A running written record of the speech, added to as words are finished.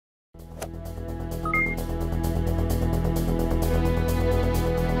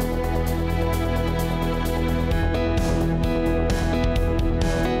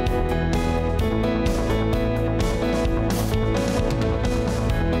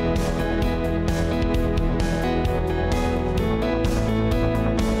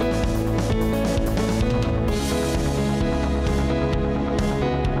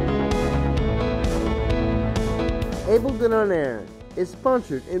Ableton on Air is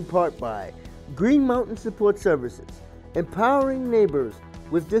sponsored in part by Green Mountain Support Services, empowering neighbors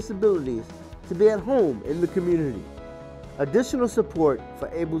with disabilities to be at home in the community. Additional support for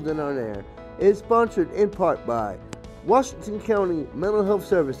Ableton on Air is sponsored in part by Washington County Mental Health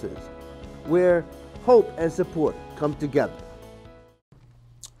Services, where hope and support come together.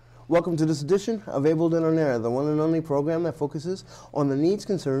 Welcome to this edition of Ableton on Air, the one and only program that focuses on the needs,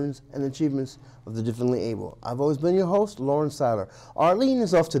 concerns, and achievements of the differently able. I've always been your host, Lawrence Seiler. Arlene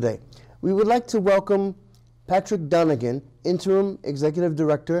is off today. We would like to welcome Patrick Donegan, Interim Executive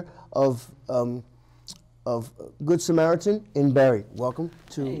Director of Good Samaritan in Barre. Welcome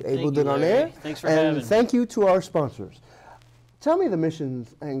to Ableton on Air. Thanks for having me. And thank you to our sponsors. Tell me the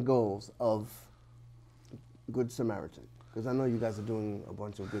missions and goals of Good Samaritan, because I know you guys are doing a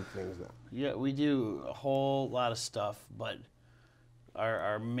bunch of good things now. Yeah, we do a whole lot of stuff, but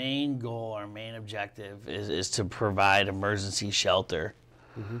our main goal, our main objective is to provide emergency shelter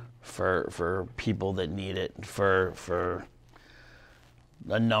for people that need it for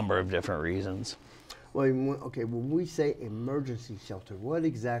a number of different reasons. Well, okay, when we say emergency shelter, what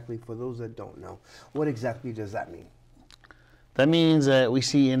exactly, for those that don't know, what exactly does that mean? That means that we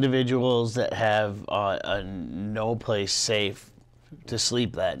see individuals that have no place safe to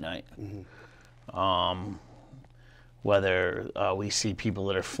sleep that night. Whether we see people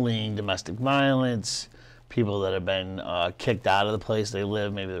that are fleeing domestic violence, people that have been kicked out of the place they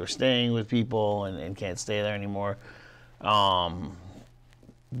live, maybe they were staying with people and can't stay there anymore.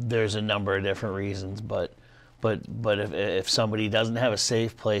 There's a number of different reasons, but if somebody doesn't have a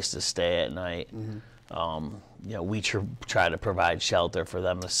safe place to stay at night, we try to provide shelter for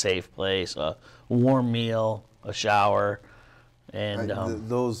them, a safe place, a warm meal, a shower, and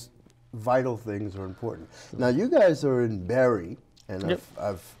those vital things are important. Now, you guys are in Barre, and Yep.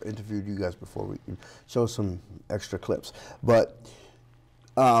 I've interviewed you guys before. We can show some extra clips. But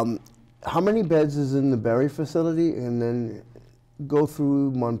how many beds is in the Barre facility, and then go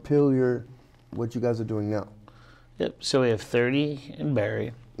through Montpelier, what you guys are doing now? Yep. So we have 30 in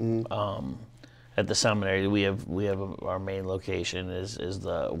Barre. At the seminary, we have our main location is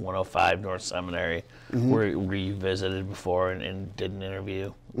the 105 North Seminary, where you visited before and did an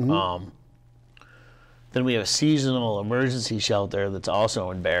interview. Then we have a seasonal emergency shelter that's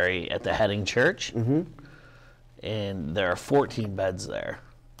also in Barre at the Heading Church, and there are 14 beds there.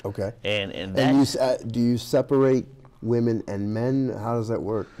 Okay. And that, do you separate women and men? How does that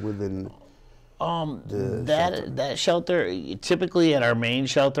work within? That shelter, typically at our main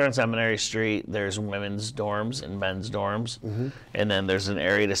shelter on Seminary Street, there's women's dorms and men's dorms, and then there's an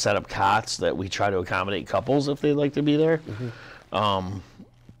area to set up cots that we try to accommodate couples if they'd like to be there.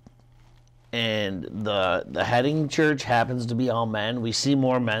 And the Heading Church happens to be all men. We see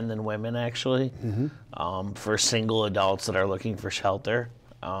more men than women, actually, for single adults that are looking for shelter.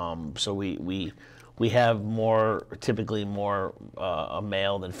 So we have typically more a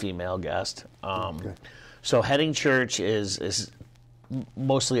male than female guest. So Heading Church is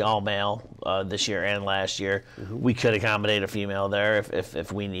mostly all male this year and last year. We could accommodate a female there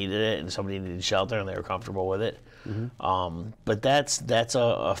if we needed it and somebody needed shelter and they were comfortable with it. But that's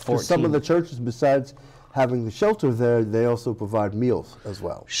a 14. Some of the churches, besides having the shelter there, they also provide meals as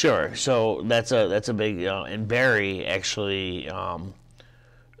well. Sure. So that's a big in Barre actually.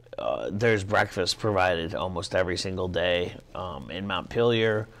 There's breakfast provided almost every single day. In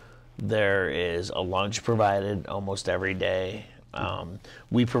Montpelier, there is a lunch provided almost every day.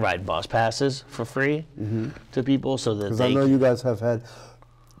 We provide bus passes for free to people so that I know you guys have had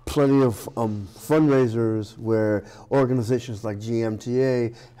plenty of fundraisers where organizations like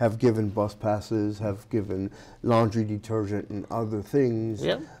GMTA have given bus passes, have given laundry detergent and other things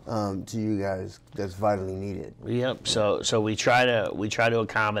to you guys that's vitally needed. Yep. So we try to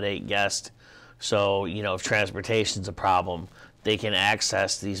accommodate guests. So if transportation's a problem, they can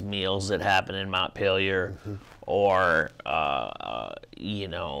access these meals that happen in Montpelier, or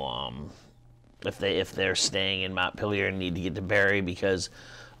if they're staying in Montpelier and need to get to Barre, because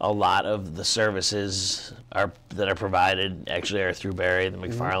a lot of the services that are provided actually are through Barre, the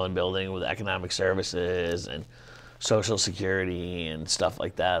McFarland Building with economic services and Social Security and stuff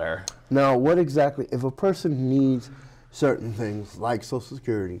like that. Now, what exactly, if a person needs certain things like Social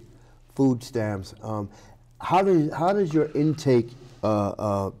Security, food stamps, how does your intake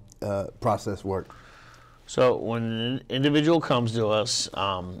process work? So when an individual comes to us,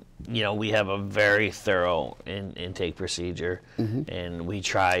 we have a very thorough intake procedure, and we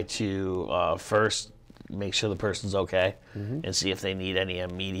try to first make sure the person's okay and see if they need any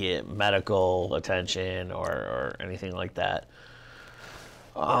immediate medical attention or anything like that.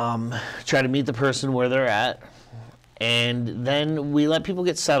 Try to meet the person where they're at, And then we let people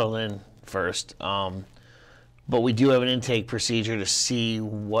get settled in first. But we do have an intake procedure to see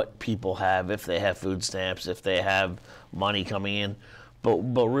what people have, if they have food stamps, if they have money coming in. But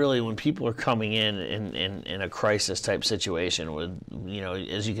really, when people are coming in a crisis type situation, with, you know,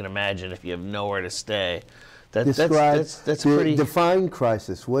 as you can imagine, if you have nowhere to stay, that's pretty. Define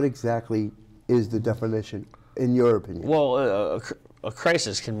crisis. What exactly is the definition, in your opinion? Well, a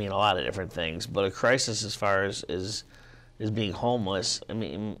crisis can mean a lot of different things, but a crisis, as far as being homeless, I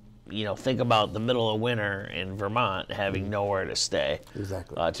mean, you know, think about the middle of winter in Vermont having nowhere to stay.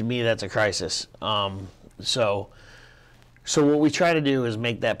 Exactly. To me, that's a crisis. So what we try to do is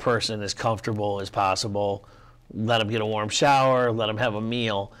make that person as comfortable as possible, let them get a warm shower, let them have a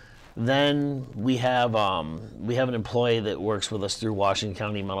meal. Then we have an employee that works with us through Washington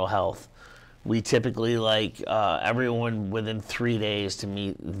County Mental Health. We typically like everyone within 3 days to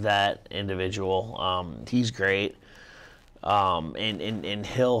meet that individual. He's great. And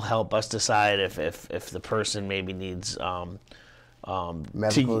he'll help us decide if the person maybe needs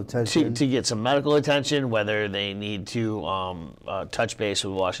medical attention, to get some medical attention, whether they need to touch base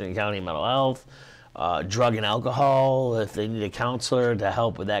with Washington County Mental Health, drug and alcohol, if they need a counselor to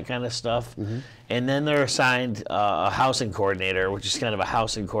help with that kind of stuff. Mm-hmm. And then they're assigned a housing coordinator, which is kind of a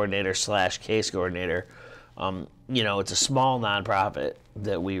housing coordinator / case coordinator. You know, it's a small nonprofit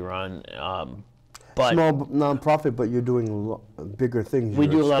that we run. But small nonprofit, but you're doing bigger things. We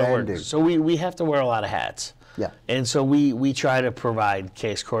do a lot of work, so we have to wear a lot of hats. Yeah, and so we try to provide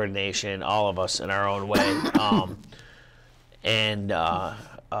case coordination, all of us in our own way,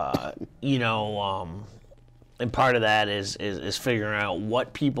 you know, and part of that is figuring out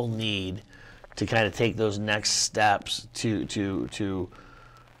what people need to kind of take those next steps to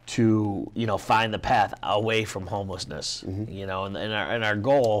you know, find the path away from homelessness. Mm-hmm. You know, and our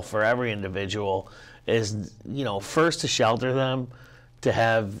goal for every individual is, you know, first to shelter them, to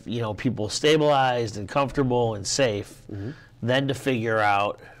have, you know, people stabilized and comfortable and safe. Mm-hmm. Then to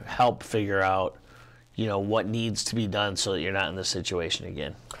help figure out, you know, what needs to be done so that you're not in this situation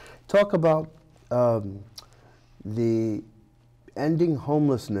again. Talk about the ending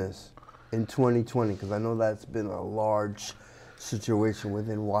homelessness in 2020, because I know that's been a large situation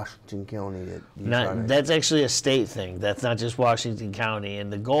within Washington County. That's actually a state thing. That's not just Washington County.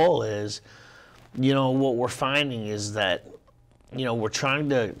 And the goal is, you know, what we're finding is that, you know, we're trying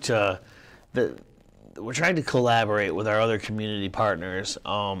to collaborate with our other community partners.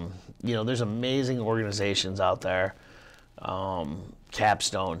 You know, there's amazing organizations out there.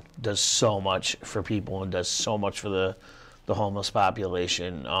 Capstone does so much for people and does so much for the homeless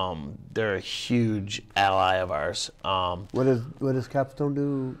population. They're a huge ally of ours. What does Capstone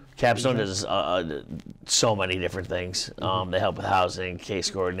do? Capstone does so many different things. They help with housing, case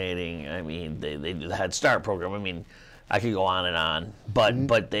coordinating. I mean, they do the Head Start program. I mean, I could go on and on,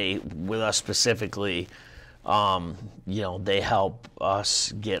 but they, with us specifically, you know, they help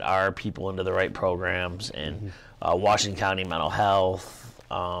us get our people into the right programs, and Washington County Mental Health,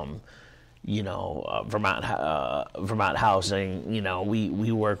 you know, Vermont Housing. You know, we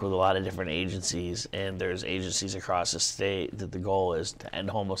work with a lot of different agencies, and there's agencies across the state that the goal is to end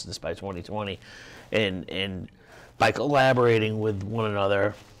homelessness by 2020, and by collaborating with one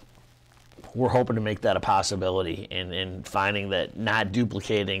another, we're hoping to make that a possibility, and finding that not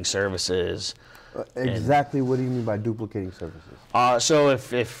duplicating services. Exactly. What do you mean by duplicating services? So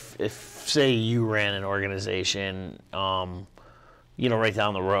if say you ran an organization, you know, right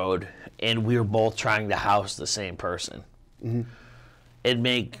down the road, and we were both trying to house the same person, it'd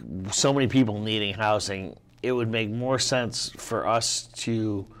make so many people needing housing. It would make more sense for us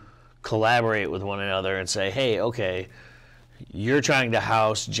to collaborate with one another and say, hey, okay, you're trying to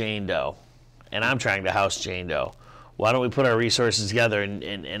house Jane Doe, and I'm trying to house Jane Doe. Why don't we put our resources together,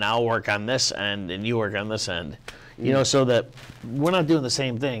 and I'll work on this end and you work on this end, you know, so that we're not doing the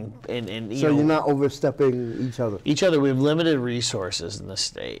same thing. And so you're not overstepping each other. We have limited resources in the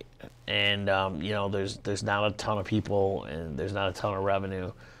state, and you know, there's not a ton of people, and there's not a ton of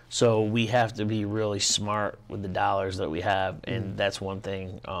revenue. So we have to be really smart with the dollars that we have, and that's one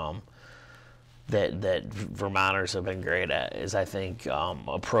thing that Vermonters have been great at, is I think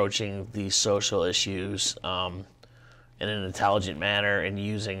approaching these social issues in an intelligent manner, and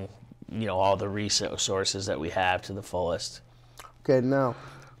using, you know, all the resources that we have to the fullest. Okay, now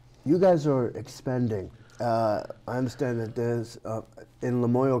you guys are expanding. I understand that there's in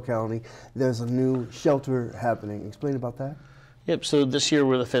Lamoille County there's a new shelter happening. Explain about that. Yep. So this year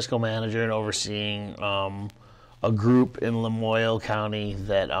we're the fiscal manager and overseeing a group in Lamoille County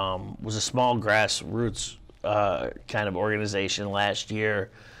that was a small grassroots kind of organization last year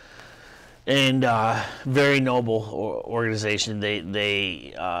and very noble organization.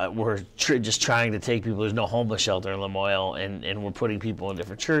 They were just trying to take people. There's no homeless shelter in Lamoille, and we're putting people in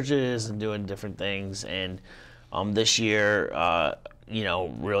different churches and doing different things. And this year,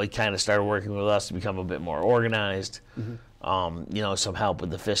 really kind of started working with us to become a bit more organized. Some help with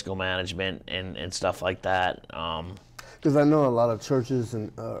the fiscal management and stuff like that. Because I know a lot of churches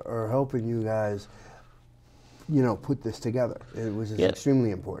are helping you guys, put this together, which is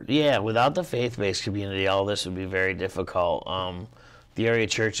extremely important. Yeah, without the faith-based community, all this would be very difficult. The area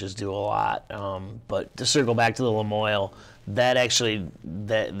churches do a lot, but to circle back to the Lamoille, that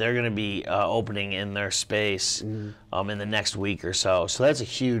they're going to be opening in their space in the next week or so. So that's a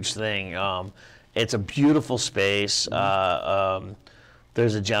huge thing. It's a beautiful space.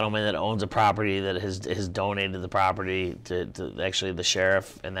 There's a gentleman that owns a property that has donated the property to actually the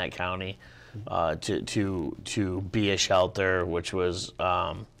sheriff in that county to be a shelter, which was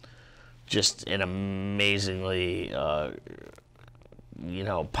just an amazingly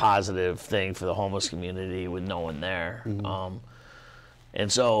positive thing for the homeless community with no one there. And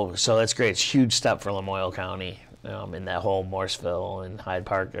so that's great. It's a huge step for Lamoille County in that whole Morrisville and Hyde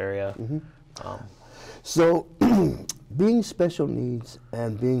Park area. So being special needs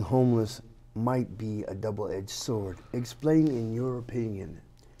and being homeless might be a double-edged sword. Explain, in your opinion,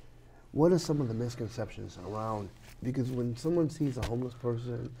 what are some of the misconceptions around, because when someone sees a homeless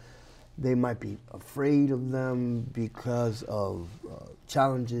person, they might be afraid of them because of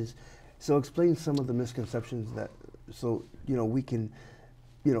challenges. So explain some of the misconceptions we can,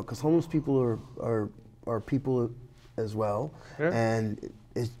 because homeless people are people as well, and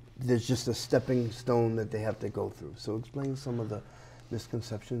there's just a stepping stone that they have to go through. So explain some of the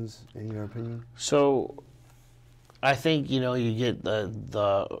misconceptions in your opinion. So I think, you get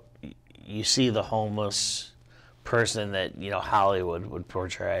you see the homeless person that, Hollywood would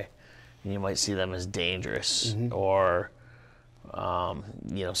portray, and you might see them as dangerous or,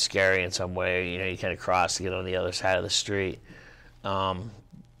 scary in some way. You kind of cross to get on the other side of the street.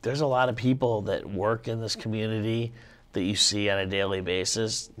 There's a lot of people that work in this community that you see on a daily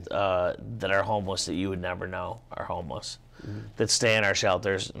basis that are homeless that you would never know are homeless, that stay in our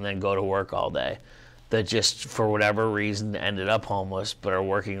shelters and then go to work all day, that just for whatever reason ended up homeless but are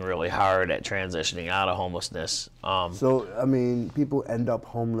working really hard at transitioning out of homelessness. People end up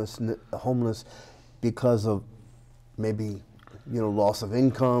homeless because of maybe, loss of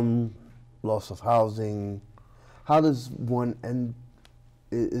income, loss of housing. How does one end?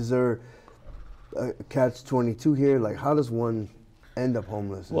 Is there catch-22 here? Like, how does one end up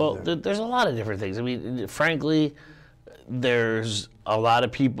homeless? Well, there's a lot of different things. Frankly, there's a lot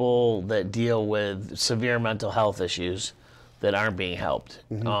of people that deal with severe mental health issues that aren't being helped.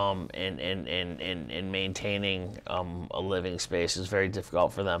 And maintaining a living space is very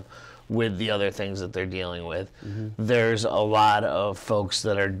difficult for them with the other things that they're dealing with. There's a lot of folks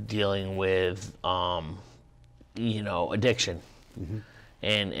that are dealing with, addiction.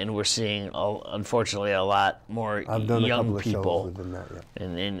 And we're seeing, unfortunately, a lot more young people.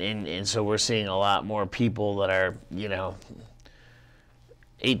 And so we're seeing a lot more people that are,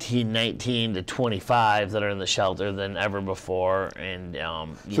 18, 19 to 25 that are in the shelter than ever before. And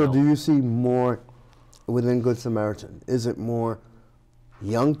do you see more within Good Samaritan? Is it more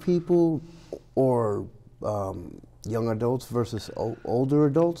young people or young adults versus older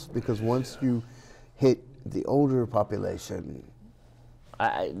adults? Because once you hit the older population,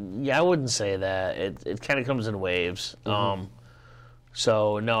 I wouldn't say that. It kind of comes in waves.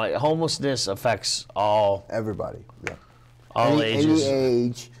 So no, homelessness affects everybody. Yeah, all ages. Any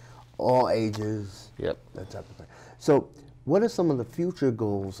age, all ages. Yep. That type of thing. So, what are some of the future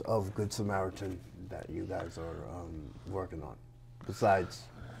goals of Good Samaritan that you guys are working on, besides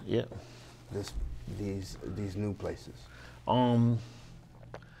these new places?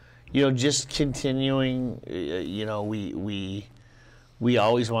 Just continuing. We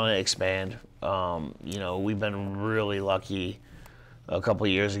always want to expand. We've been really lucky. A couple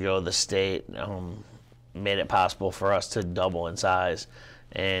of years ago, the state made it possible for us to double in size,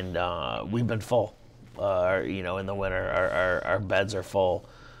 and we've been full. In the winter, our beds are full.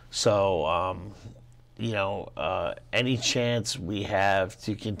 So, any chance we have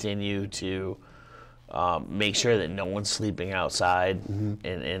to continue to make sure that no one's sleeping outside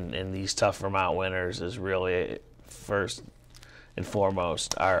in these tough Vermont winters is really first and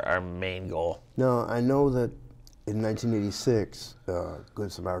foremost our main goal. Now, I know that in 1986,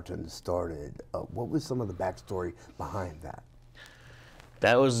 Good Samaritan started. What was some of the backstory behind that?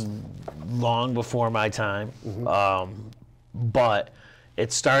 That was long before my time, but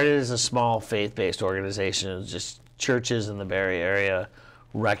it started as a small faith-based organization. It was just churches in the Barre area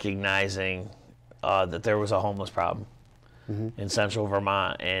recognizing that there was a homeless problem in central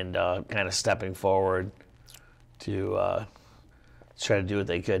Vermont and kind of stepping forward to try to do what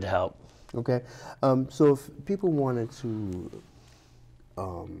they could to help. Okay. So if people wanted to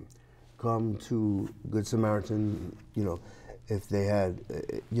come to Good Samaritan, if they had,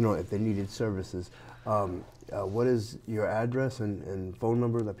 if they needed services, what is your address and phone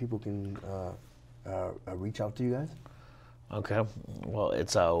number that people can reach out to you guys? Okay. Well,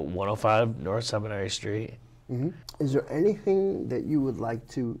 it's 105 North Seminary Street. Is there anything that you would like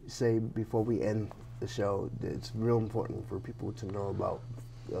to say before we end the show that's real important for people to know about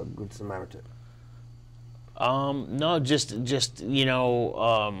Good Samaritan? No, just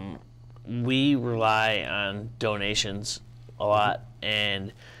we rely on donations a lot,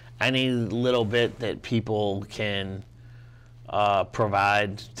 and any little bit that people can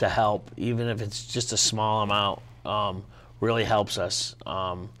provide to help, even if it's just a small amount, really helps us.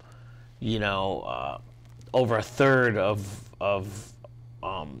 Over a third of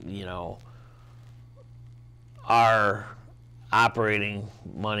our operating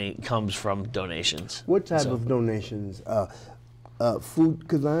money comes from donations. What type of donations? Food,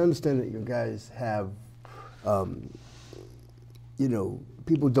 because I understand that you guys have,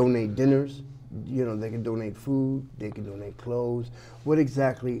 people donate dinners. They can donate food, they can donate clothes. What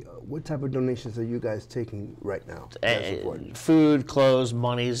type of donations are you guys taking right now? Food, clothes,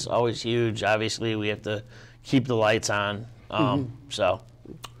 money's always huge. Obviously, we have to keep the lights on.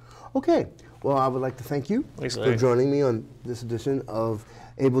 Okay. Well, I would like to thank you for joining me on this edition of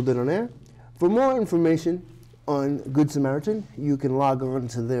Ableton on Air. For more information on Good Samaritan, you can log on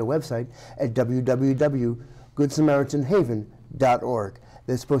to their website at www.goodsamaritanhaven.org.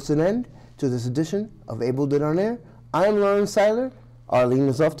 This puts an end to this edition of Ableton on Air. I'm Lawrence Seiler. Arlene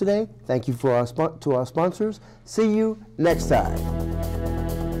is off today. Thank you to our sponsors. See you next time.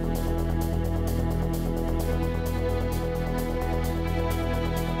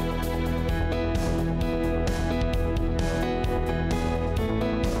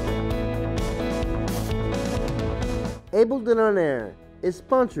 Ableton on Air is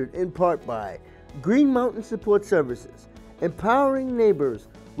sponsored in part by Green Mountain Support Services, empowering neighbors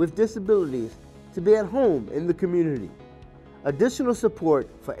with disabilities to be at home in the community. Additional support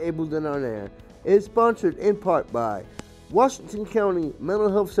for Ableton on Air is sponsored in part by Washington County Mental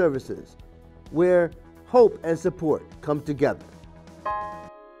Health Services, where hope and support come together.